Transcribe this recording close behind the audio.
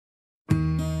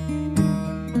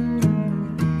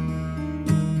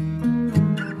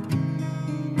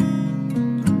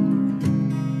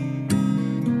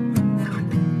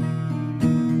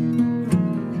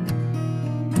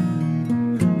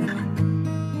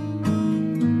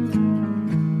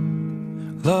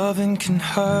Loving can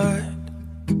hurt.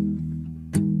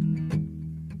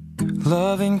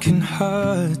 Loving can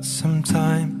hurt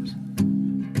sometimes,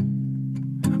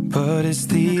 but it's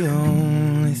the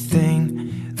only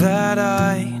thing that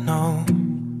I know.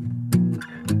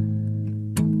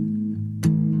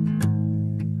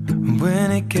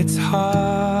 When it gets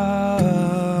hard,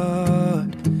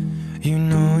 you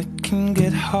know it can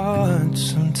get hard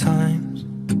sometimes.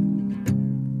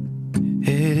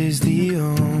 It is the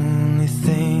only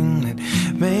thing that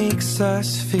makes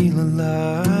us feel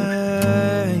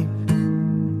alive.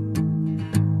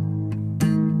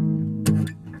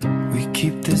 We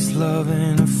keep this love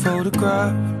in a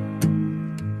photograph.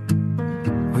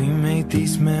 We made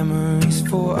these memories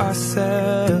for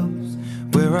ourselves,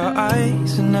 where our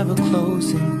eyes are never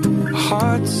closing, our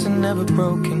hearts are never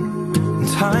broken, and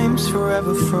time's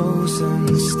forever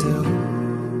frozen still.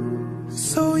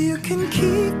 So you can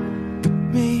keep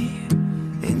me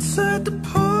inside the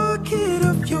pocket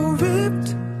of your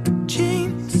ripped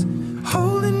jeans,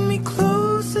 holding me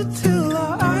closer till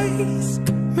our eyes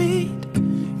meet.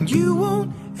 You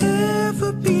won't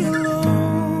ever be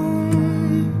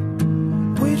alone.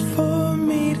 Wait for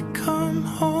me to come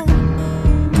home.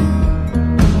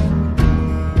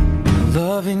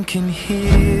 Loving can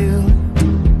heal.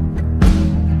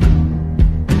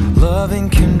 Loving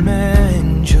can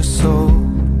mend your soul.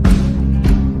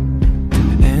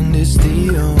 And it's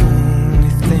the only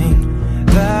thing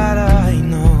that I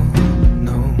know.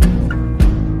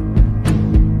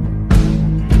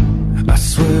 I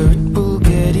swear it will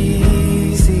get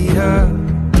easier.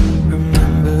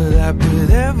 Remember that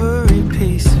with every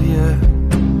piece of you.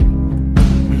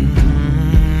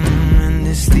 And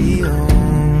it's the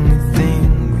only thing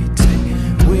we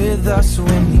take with us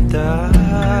when we die.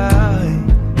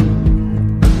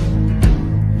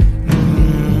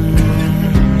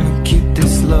 Keep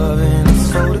this love in a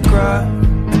photograph.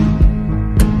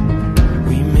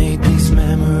 We made these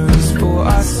memories for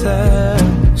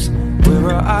ourselves, where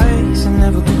our eyes are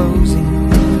never closing,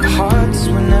 our hearts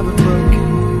were never broken,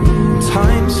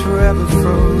 time's forever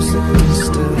frozen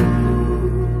still.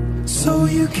 So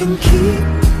you can keep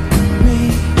me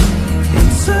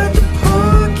inside the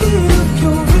pocket of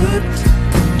your ripped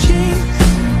jeans,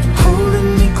 holding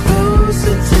me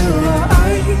closer till our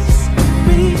eyes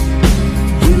meet.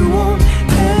 You won't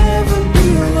ever be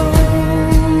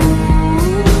alone.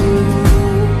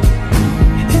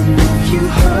 And if you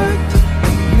hurt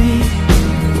me,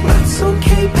 that's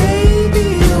okay, baby.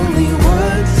 Only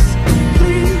words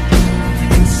bleed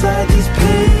inside these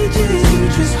pages. You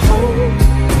just hold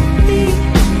me.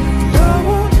 I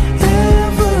won't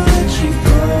ever let you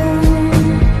go.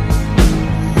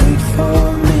 Wait for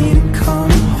me to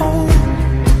come home.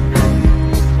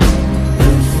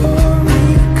 Wait for me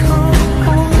to come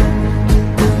home.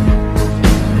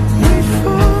 Wait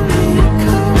for me to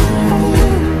come home.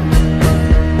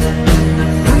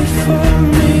 Wait for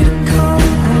me to come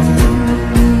home.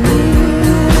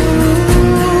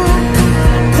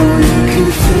 Oh, you can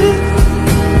fit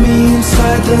me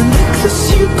inside the necklace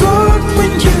you got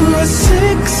when you were 16,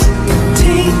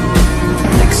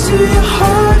 next to your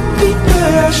heartbeat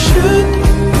where I should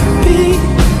be.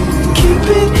 Keep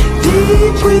it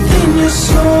deep within your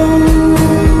soul.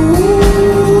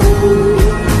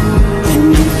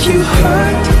 And if you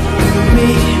hurt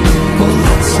me, well,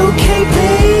 that's okay,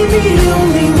 baby.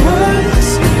 Only words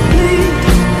bleed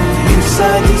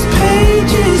inside these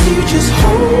pages. You just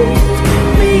hold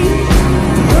me.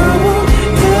 I won't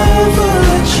ever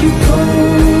let you go.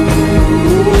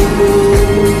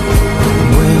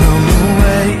 When I'm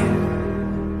away,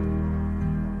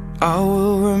 I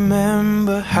will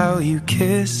remember how you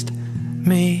kissed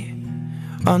me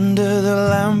under the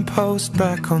lamppost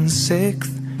back on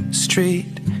 6th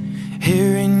Street,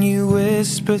 hearing you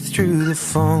whisper through the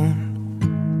phone.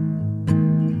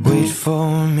 Wait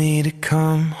for me to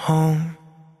come home.